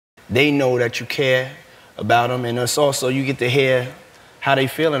they know that you care about them, and it's also you get to hear how they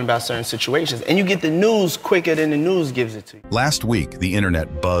feeling about certain situations, and you get the news quicker than the news gives it to you. Last week, the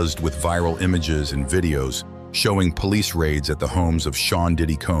internet buzzed with viral images and videos showing police raids at the homes of Sean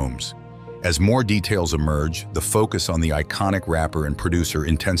Diddy Combs. As more details emerge, the focus on the iconic rapper and producer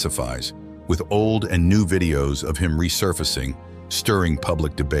intensifies, with old and new videos of him resurfacing, stirring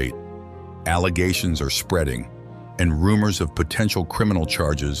public debate. Allegations are spreading, and rumors of potential criminal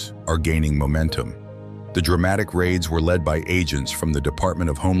charges are gaining momentum. The dramatic raids were led by agents from the Department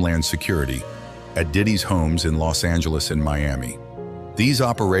of Homeland Security at Diddy's homes in Los Angeles and Miami. These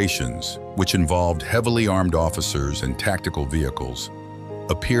operations, which involved heavily armed officers and tactical vehicles,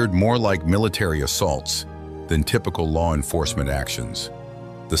 appeared more like military assaults than typical law enforcement actions.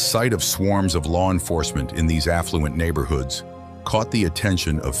 The sight of swarms of law enforcement in these affluent neighborhoods caught the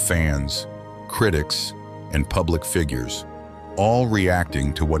attention of fans, critics, and public figures, all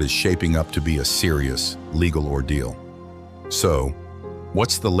reacting to what is shaping up to be a serious legal ordeal. So,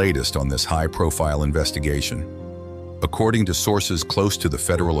 what's the latest on this high-profile investigation? According to sources close to the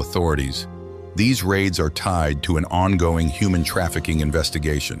federal authorities, these raids are tied to an ongoing human trafficking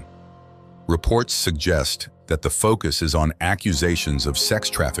investigation. Reports suggest that the focus is on accusations of sex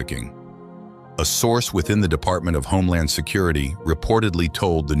trafficking. A source within the Department of Homeland Security reportedly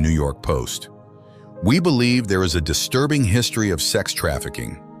told the New York Post, "We believe there is a disturbing history of sex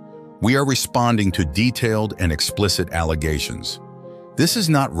trafficking. We are responding to detailed and explicit allegations. This is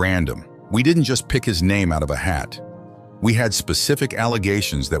not random. We didn't just pick his name out of a hat. We had specific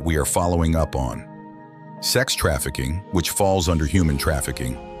allegations that we are following up on." Sex trafficking, which falls under human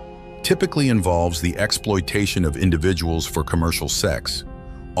trafficking, typically involves the exploitation of individuals for commercial sex,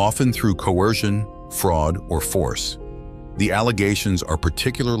 often through coercion, fraud, or force. The allegations are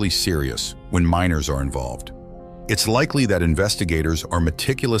particularly serious when minors are involved. It's likely that investigators are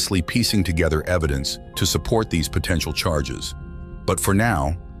meticulously piecing together evidence to support these potential charges. But for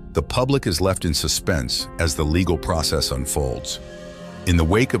now, the public is left in suspense as the legal process unfolds. In the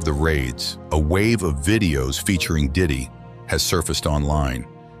wake of the raids, a wave of videos featuring Diddy has surfaced online,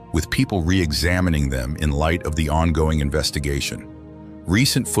 with people re-examining them in light of the ongoing investigation.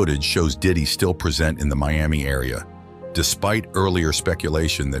 Recent footage shows Diddy still present in the Miami area, despite earlier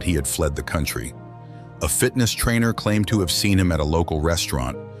speculation that he had fled the country. A fitness trainer claimed to have seen him at a local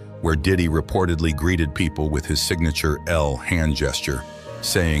restaurant, where Diddy reportedly greeted people with his signature L hand gesture,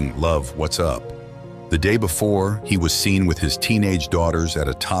 saying, "Love, what's up?" The day before, he was seen with his teenage daughters at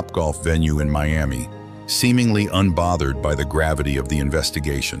a Topgolf venue in Miami, seemingly unbothered by the gravity of the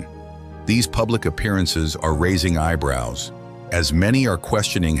investigation. These public appearances are raising eyebrows, as many are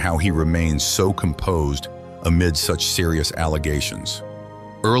questioning how he remains so composed amid such serious allegations.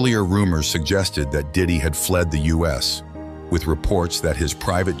 Earlier rumors suggested that Diddy had fled the U.S., with reports that his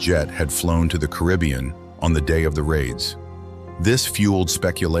private jet had flown to the Caribbean on the day of the raids. This fueled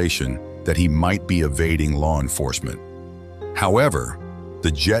speculation that he might be evading law enforcement. However,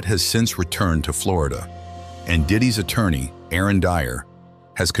 the jet has since returned to Florida, and Diddy's attorney, Aaron Dyer,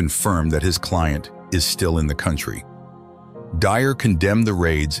 has confirmed that his client is still in the country. Dyer condemned the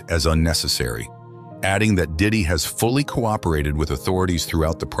raids as unnecessary, adding that Diddy has fully cooperated with authorities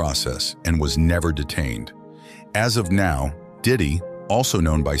throughout the process and was never detained. As of now, Diddy, also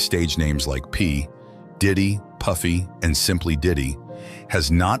known by stage names like P, Diddy, Puffy, and simply Diddy,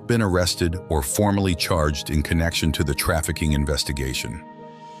 has not been arrested or formally charged in connection to the trafficking investigation.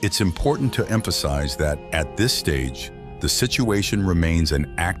 It's important to emphasize that, at this stage, the situation remains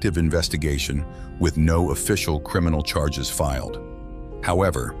an active investigation with no official criminal charges filed.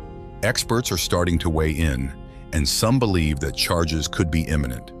 However, experts are starting to weigh in, and some believe that charges could be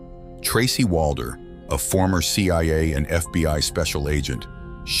imminent. Tracy Walder, a former CIA and FBI special agent,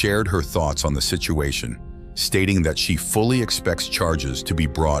 shared her thoughts on the situation, stating that she fully expects charges to be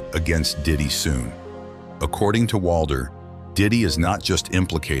brought against Diddy soon. According to Walder, Diddy is not just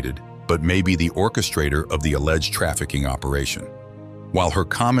implicated, but may be the orchestrator of the alleged trafficking operation. While her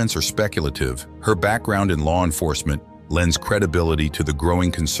comments are speculative, her background in law enforcement lends credibility to the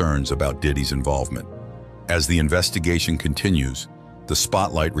growing concerns about Diddy's involvement. As the investigation continues, the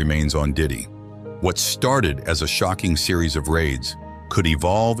spotlight remains on Diddy. What started as a shocking series of raids could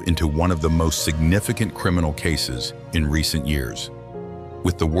evolve into one of the most significant criminal cases in recent years.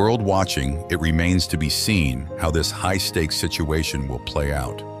 With the world watching, it remains to be seen how this high-stakes situation will play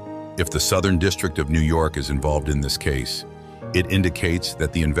out. If the Southern District of New York is involved in this case, it indicates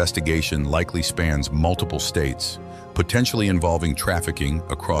that the investigation likely spans multiple states, potentially involving trafficking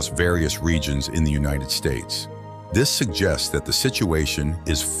across various regions in the United States. This suggests that the situation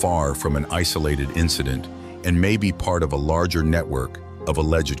is far from an isolated incident and may be part of a larger network of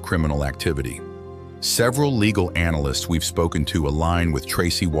alleged criminal activity. Several legal analysts we've spoken to align with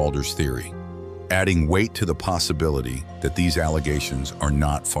Tracy Walder's theory, adding weight to the possibility that these allegations are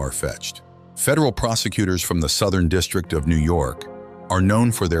not far-fetched. Federal prosecutors from the Southern District of New York are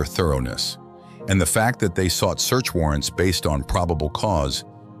known for their thoroughness, and the fact that they sought search warrants based on probable cause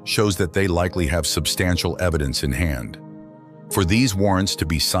shows that they likely have substantial evidence in hand. For these warrants to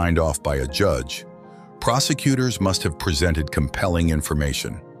be signed off by a judge, prosecutors must have presented compelling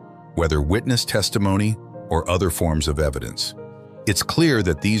information, whether witness testimony or other forms of evidence. It's clear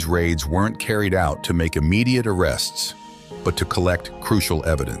that these raids weren't carried out to make immediate arrests, but to collect crucial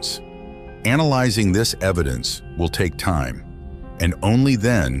evidence. Analyzing this evidence will take time, and only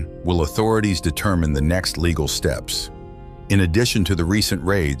then will authorities determine the next legal steps. In addition to the recent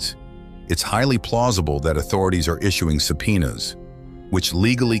raids, it's highly plausible that authorities are issuing subpoenas, which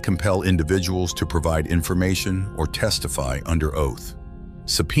legally compel individuals to provide information or testify under oath.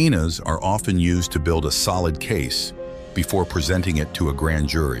 Subpoenas are often used to build a solid case before presenting it to a grand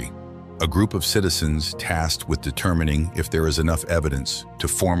jury, a group of citizens tasked with determining if there is enough evidence to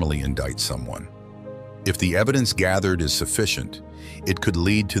formally indict someone. If the evidence gathered is sufficient, it could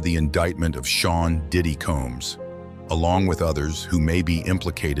lead to the indictment of Sean "Diddy" Combs, along with others who may be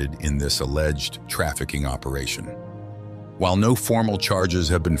implicated in this alleged trafficking operation. While no formal charges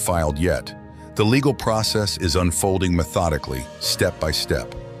have been filed yet, the legal process is unfolding methodically, step by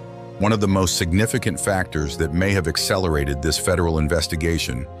step. One of the most significant factors that may have accelerated this federal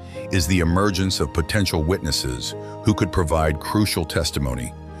investigation is the emergence of potential witnesses who could provide crucial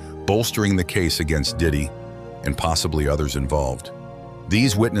testimony, bolstering the case against Diddy and possibly others involved.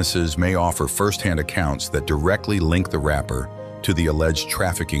 These witnesses may offer first-hand accounts that directly link the rapper to the alleged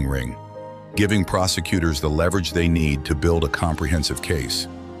trafficking ring, giving prosecutors the leverage they need to build a comprehensive case.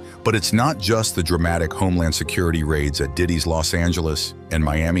 But it's not just the dramatic Homeland Security raids at Diddy's Los Angeles and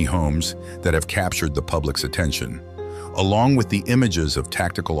Miami homes that have captured the public's attention. Along with the images of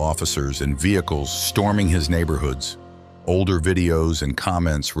tactical officers and vehicles storming his neighborhoods, older videos and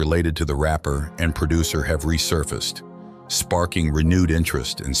comments related to the rapper and producer have resurfaced, sparking renewed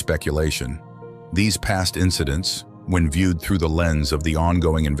interest and speculation. These past incidents, when viewed through the lens of the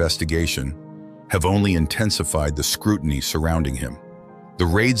ongoing investigation, have only intensified the scrutiny surrounding him. The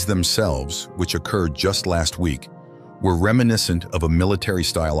raids themselves, which occurred just last week, were reminiscent of a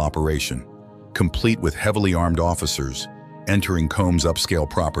military-style operation, complete with heavily armed officers entering Combs' upscale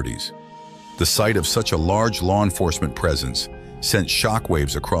properties. The sight of such a large law enforcement presence sent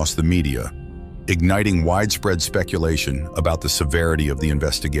shockwaves across the media, igniting widespread speculation about the severity of the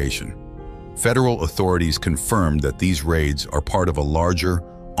investigation. Federal authorities confirmed that these raids are part of a larger,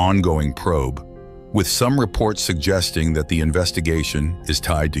 ongoing probe, with some reports suggesting that the investigation is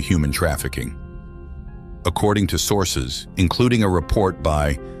tied to human trafficking. According to sources, including a report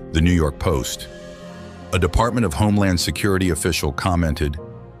by the New York Post, a Department of Homeland Security official commented,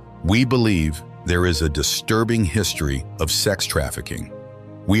 "We believe there is a disturbing history of sex trafficking.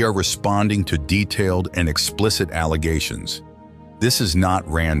 We are responding to detailed and explicit allegations. This is not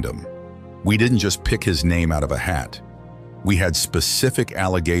random. We didn't just pick his name out of a hat. We had specific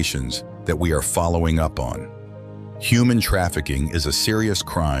allegations that we are following up on." Human trafficking is a serious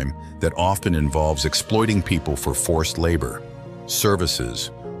crime that often involves exploiting people for forced labor,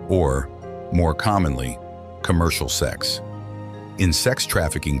 services, or, more commonly, commercial sex. In sex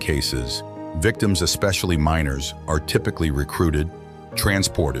trafficking cases, victims, especially minors, are typically recruited,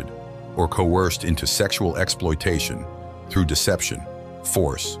 transported, or coerced into sexual exploitation through deception,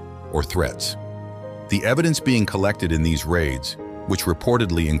 force, or threats. The evidence being collected in these raids, which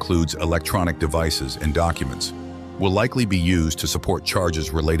reportedly includes electronic devices and documents, will likely be used to support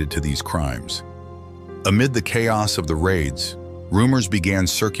charges related to these crimes. Amid the chaos of the raids, rumors began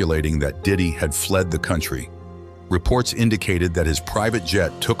circulating that Diddy had fled the country. Reports indicated that his private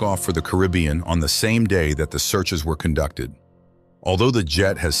jet took off for the Caribbean on the same day that the searches were conducted. Although the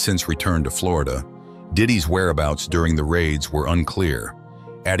jet has since returned to Florida, Diddy's whereabouts during the raids were unclear,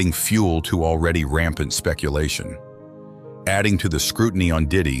 adding fuel to already rampant speculation. Adding to the scrutiny on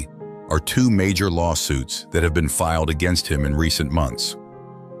Diddy are two major lawsuits that have been filed against him in recent months.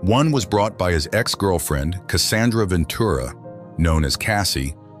 One was brought by his ex-girlfriend, Cassandra Ventura, known as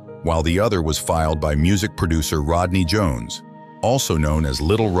Cassie, while the other was filed by music producer Rodney Jones, also known as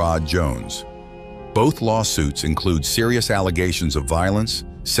Little Rod Jones. Both lawsuits include serious allegations of violence,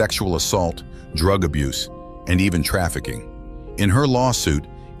 sexual assault, drug abuse, and even trafficking. In her lawsuit,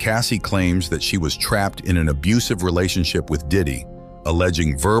 Cassie claims that she was trapped in an abusive relationship with Diddy,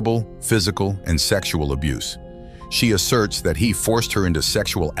 alleging verbal, physical, and sexual abuse. She asserts that he forced her into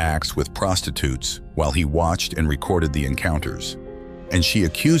sexual acts with prostitutes while he watched and recorded the encounters. and she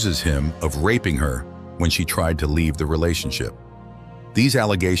accuses him of raping her when she tried to leave the relationship. These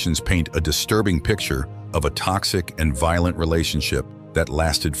allegations paint a disturbing picture of a toxic and violent relationship that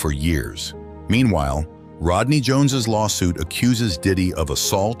lasted for years. Meanwhile, Rodney Jones's lawsuit accuses Diddy of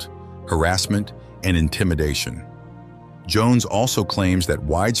assault, harassment, and intimidation. Jones also claims that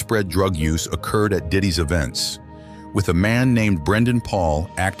widespread drug use occurred at Diddy's events, with a man named Brendan Paul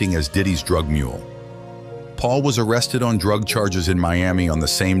acting as Diddy's drug mule. Paul was arrested on drug charges in Miami on the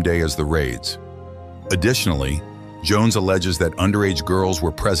same day as the raids. Additionally, Jones alleges that underage girls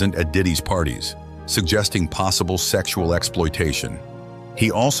were present at Diddy's parties, suggesting possible sexual exploitation. He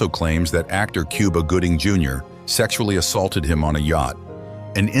also claims that actor Cuba Gooding Jr. sexually assaulted him on a yacht,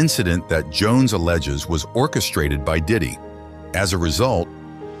 an incident that Jones alleges was orchestrated by Diddy. As a result,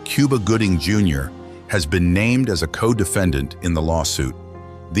 Cuba Gooding Jr. has been named as a co-defendant in the lawsuit.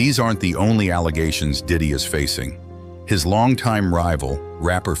 These aren't the only allegations Diddy is facing. His longtime rival,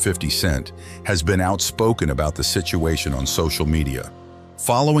 rapper 50 Cent, has been outspoken about the situation on social media.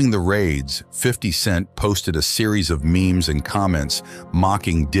 Following the raids, 50 Cent posted a series of memes and comments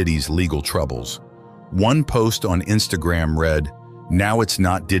mocking Diddy's legal troubles. One post on Instagram read, "Now it's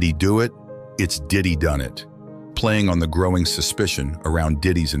not Diddy do it, it's Diddy done it," playing on the growing suspicion around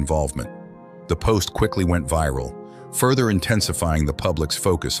Diddy's involvement. The post quickly went viral, further intensifying the public's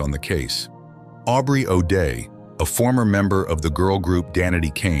focus on the case. Aubrey O'Day, a former member of the girl group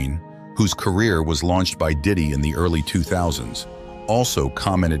Danity Kane, whose career was launched by Diddy in the early 2000s, also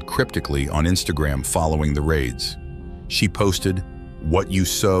commented cryptically on Instagram following the raids. She posted, "What you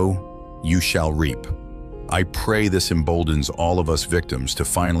sow, you shall reap. I pray this emboldens all of us victims to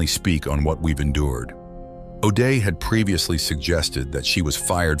finally speak on what we've endured." O'Day had previously suggested that she was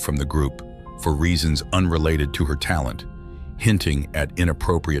fired from the group for reasons unrelated to her talent, hinting at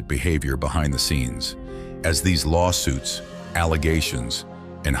inappropriate behavior behind the scenes. As these lawsuits, allegations,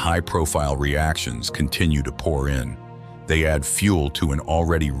 and high-profile reactions continue to pour in, they add fuel to an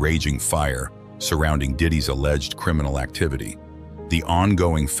already raging fire surrounding Diddy's alleged criminal activity. The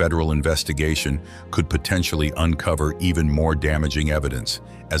ongoing federal investigation could potentially uncover even more damaging evidence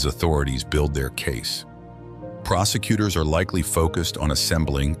as authorities build their case. Prosecutors are likely focused on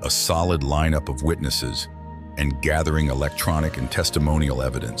assembling a solid lineup of witnesses and gathering electronic and testimonial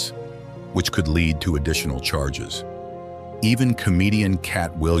evidence, which could lead to additional charges. Even comedian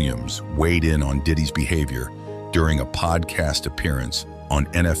Cat Williams weighed in on Diddy's behavior during a podcast appearance on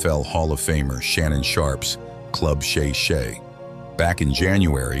NFL Hall of Famer Shannon Sharpe's Club Shay Shay. Back in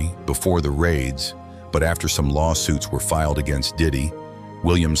January, before the raids, but after some lawsuits were filed against Diddy,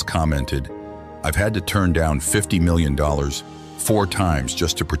 Williams commented, "I've had to turn down $50 million 4 times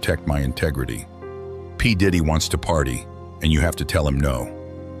just to protect my integrity. P. Diddy wants to party, and you have to tell him no."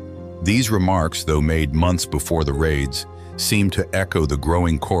 These remarks, though made months before the raids, seem to echo the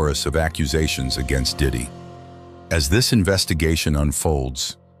growing chorus of accusations against Diddy. As this investigation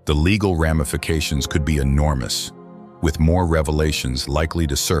unfolds, the legal ramifications could be enormous, with more revelations likely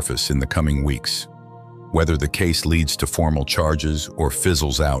to surface in the coming weeks. Whether the case leads to formal charges or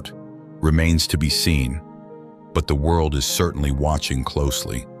fizzles out remains to be seen, but the world is certainly watching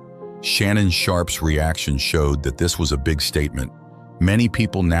closely. Shannon Sharpe's reaction showed that this was a big statement. Many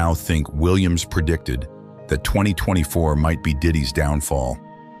people now think Williams predicted that 2024 might be Diddy's downfall.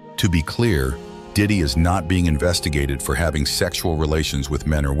 To be clear, Diddy is not being investigated for having sexual relations with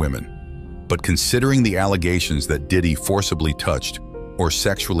men or women. But considering the allegations that Diddy forcibly touched or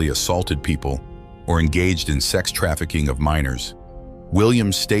sexually assaulted people or engaged in sex trafficking of minors,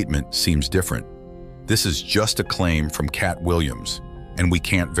 Williams' statement seems different. This is just a claim from Cat Williams, and we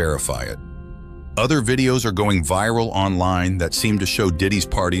can't verify it. Other videos are going viral online that seem to show Diddy's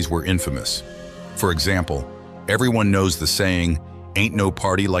parties were infamous. For example, everyone knows the saying, "Ain't no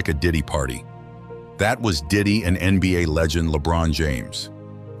party like a Diddy party." That was Diddy and NBA legend LeBron James.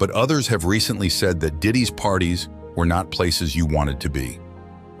 But others have recently said that Diddy's parties were not places you wanted to be.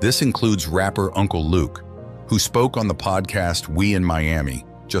 This includes rapper Uncle Luke, who spoke on the podcast We in Miami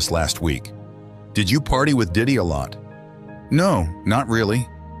just last week. "Did you party with Diddy a lot?" "No, not really.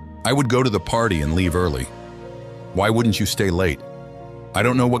 I would go to the party and leave early." "Why wouldn't you stay late?" "I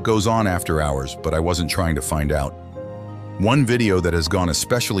don't know what goes on after hours, but I wasn't trying to find out." One video that has gone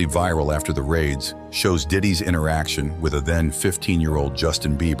especially viral after the raids shows Diddy's interaction with a then 15-year-old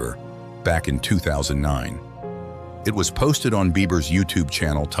Justin Bieber back in 2009. It was posted on Bieber's YouTube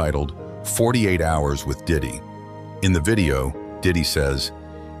channel titled 48 Hours with Diddy. In the video, Diddy says,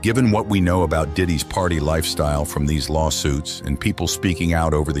 "Given what we know about Diddy's party lifestyle from these lawsuits and people speaking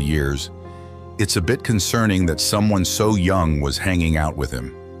out over the years, it's a bit concerning that someone so young was hanging out with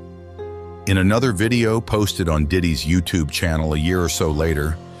him." In another video posted on Diddy's YouTube channel a year or so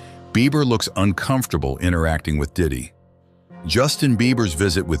later, Bieber looks uncomfortable interacting with Diddy. Justin Bieber's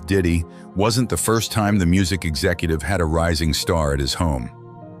visit with Diddy wasn't the first time the music executive had a rising star at his home.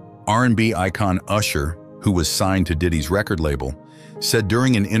 R&B icon Usher, who was signed to Diddy's record label, said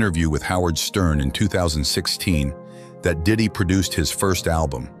during an interview with Howard Stern in 2016 that Diddy produced his first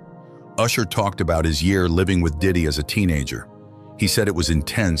album. Usher talked about his year living with Diddy as a teenager. He said it was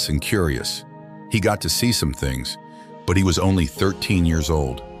intense and curious. He got to see some things, but he was only 13 years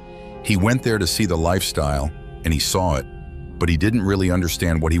old. He went there to see the lifestyle, and he saw it, but he didn't really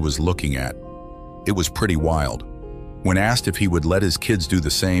understand what he was looking at. It was pretty wild. When asked if he would let his kids do the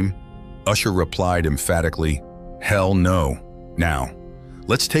same, Usher replied emphatically, "Hell no." Now,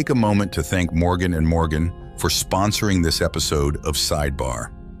 let's take a moment to thank Morgan & Morgan for sponsoring this episode of Sidebar.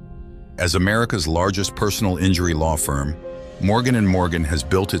 As America's largest personal injury law firm, Morgan & Morgan has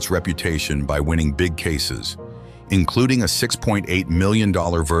built its reputation by winning big cases, including a $6.8 million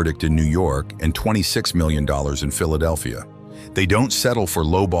verdict in New York and $26 million in Philadelphia. They don't settle for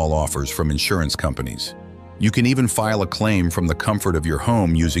lowball offers from insurance companies. You can even file a claim from the comfort of your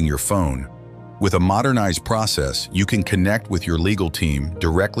home using your phone. With a modernized process, you can connect with your legal team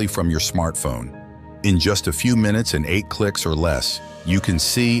directly from your smartphone. In just a few minutes and 8 clicks or less, you can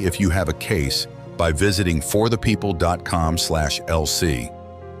see if you have a case by visiting forthepeople.com/LC.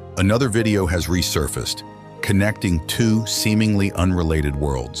 Another video has resurfaced, connecting two seemingly unrelated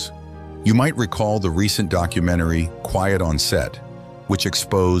worlds. You might recall the recent documentary Quiet on Set, which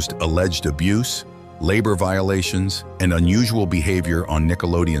exposed alleged abuse, labor violations, and unusual behavior on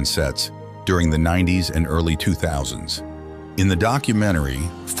Nickelodeon sets during the 90s and early 2000s. In the documentary,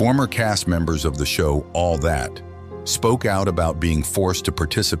 former cast members of the show All That spoke out about being forced to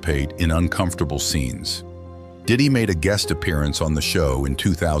participate in uncomfortable scenes. Diddy made a guest appearance on the show in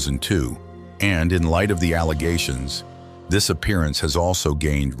 2002, and in light of the allegations, this appearance has also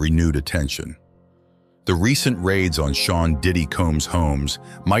gained renewed attention. The recent raids on Sean Diddy Combs' homes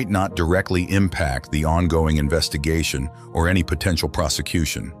might not directly impact the ongoing investigation or any potential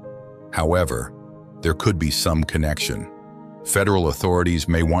prosecution. However, there could be some connection. Federal authorities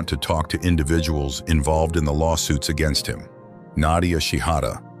may want to talk to individuals involved in the lawsuits against him. Nadia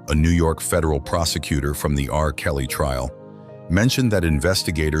Shihada, a New York federal prosecutor from the R. Kelly trial, mentioned that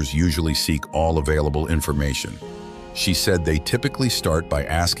investigators usually seek all available information. She said they typically start by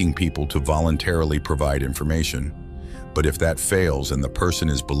asking people to voluntarily provide information, but if that fails and the person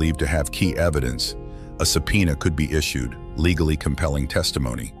is believed to have key evidence, a subpoena could be issued, legally compelling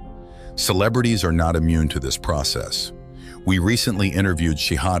testimony. Celebrities are not immune to this process. We recently interviewed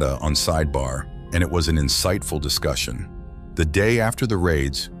Shihada on Sidebar, and it was an insightful discussion. The day after the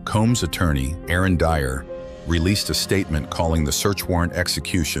raids, Combs' attorney, Aaron Dyer, released a statement calling the search warrant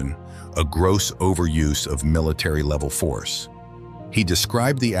execution a gross overuse of military-level force. He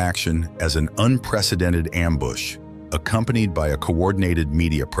described the action as an unprecedented ambush, accompanied by a coordinated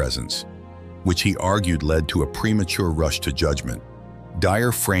media presence, which he argued led to a premature rush to judgment.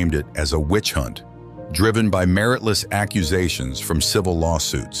 Dyer framed it as a witch hunt, driven by meritless accusations from civil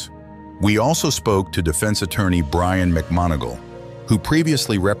lawsuits. We also spoke to defense attorney Brian McMonagle, who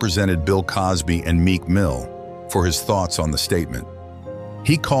previously represented Bill Cosby and Meek Mill, for his thoughts on the statement.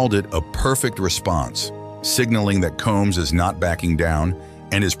 He called it a perfect response, signaling that Combs is not backing down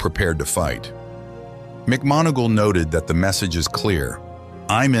and is prepared to fight. McMonagle noted that the message is clear: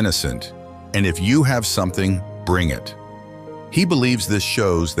 I'm innocent, and if you have something, bring it. He believes this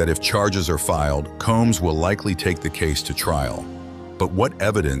shows that if charges are filed, Combs will likely take the case to trial. But what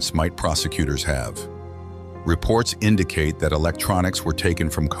evidence might prosecutors have? Reports indicate that electronics were taken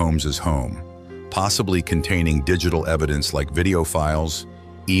from Combs' home, possibly containing digital evidence like video files,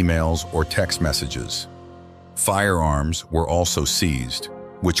 emails, or text messages. Firearms were also seized,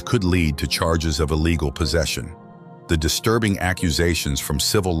 which could lead to charges of illegal possession. The disturbing accusations from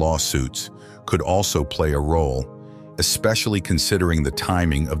civil lawsuits could also play a role, especially considering the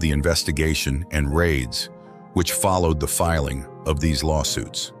timing of the investigation and raids, which followed the filing of these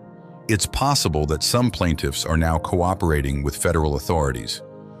lawsuits. It's possible that some plaintiffs are now cooperating with federal authorities.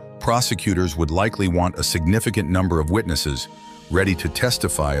 Prosecutors would likely want a significant number of witnesses ready to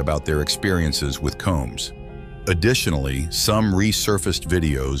testify about their experiences with Combs. Additionally, some resurfaced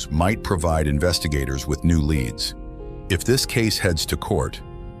videos might provide investigators with new leads. If this case heads to court,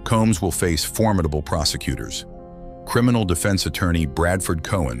 Combs will face formidable prosecutors. Criminal defense attorney Bradford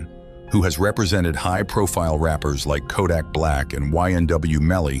Cohen, who has represented high-profile rappers like Kodak Black and YNW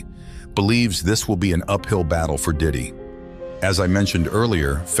Melly, believes this will be an uphill battle for Diddy. As I mentioned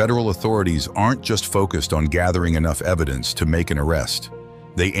earlier, federal authorities aren't just focused on gathering enough evidence to make an arrest.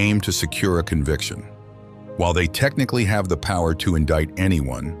 They aim to secure a conviction. While they technically have the power to indict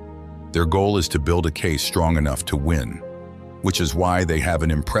anyone, their goal is to build a case strong enough to win, which is why they have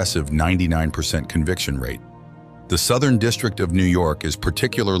an impressive 99% conviction rate. The Southern District of New York is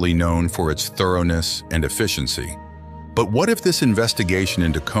particularly known for its thoroughness and efficiency. But what if this investigation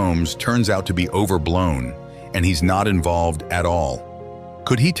into Combs turns out to be overblown and he's not involved at all?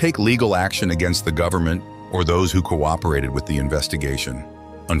 Could he take legal action against the government or those who cooperated with the investigation?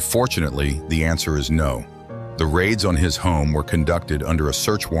 Unfortunately, the answer is no. The raids on his home were conducted under a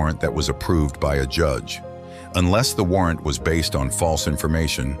search warrant that was approved by a judge. Unless the warrant was based on false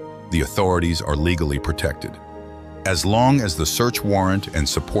information, the authorities are legally protected. As long as the search warrant and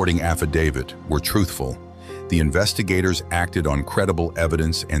supporting affidavit were truthful, the investigators acted on credible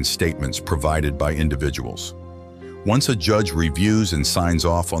evidence and statements provided by individuals. Once a judge reviews and signs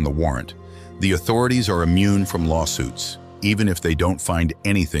off on the warrant, the authorities are immune from lawsuits, even if they don't find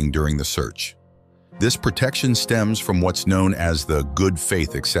anything during the search. This protection stems from what's known as the good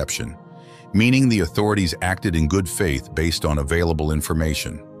faith exception, meaning the authorities acted in good faith based on available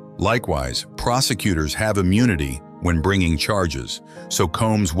information. Likewise, prosecutors have immunity when bringing charges, so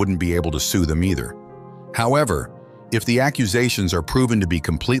Combs wouldn't be able to sue them either. However, if the accusations are proven to be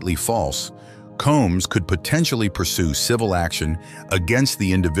completely false, Combs could potentially pursue civil action against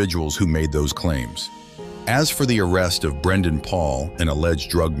the individuals who made those claims. As for the arrest of Brendan Paul, an alleged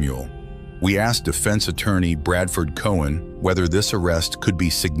drug mule, we asked defense attorney Bradford Cohen whether this arrest could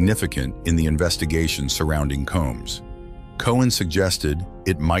be significant in the investigation surrounding Combs. Cohen suggested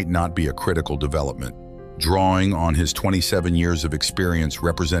it might not be a critical development. Drawing on his 27 years of experience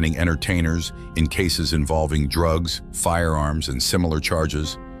representing entertainers in cases involving drugs, firearms, and similar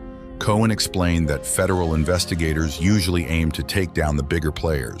charges, Cohen explained that federal investigators usually aim to take down the bigger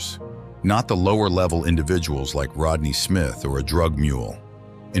players, not the lower-level individuals like Rodney Smith or a drug mule.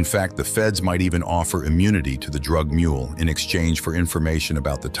 In fact, the feds might even offer immunity to the drug mule in exchange for information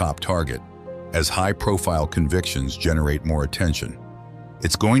about the top target, as high-profile convictions generate more attention.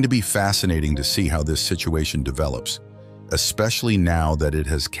 It's going to be fascinating to see how this situation develops, especially now that it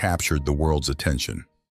has captured the world's attention.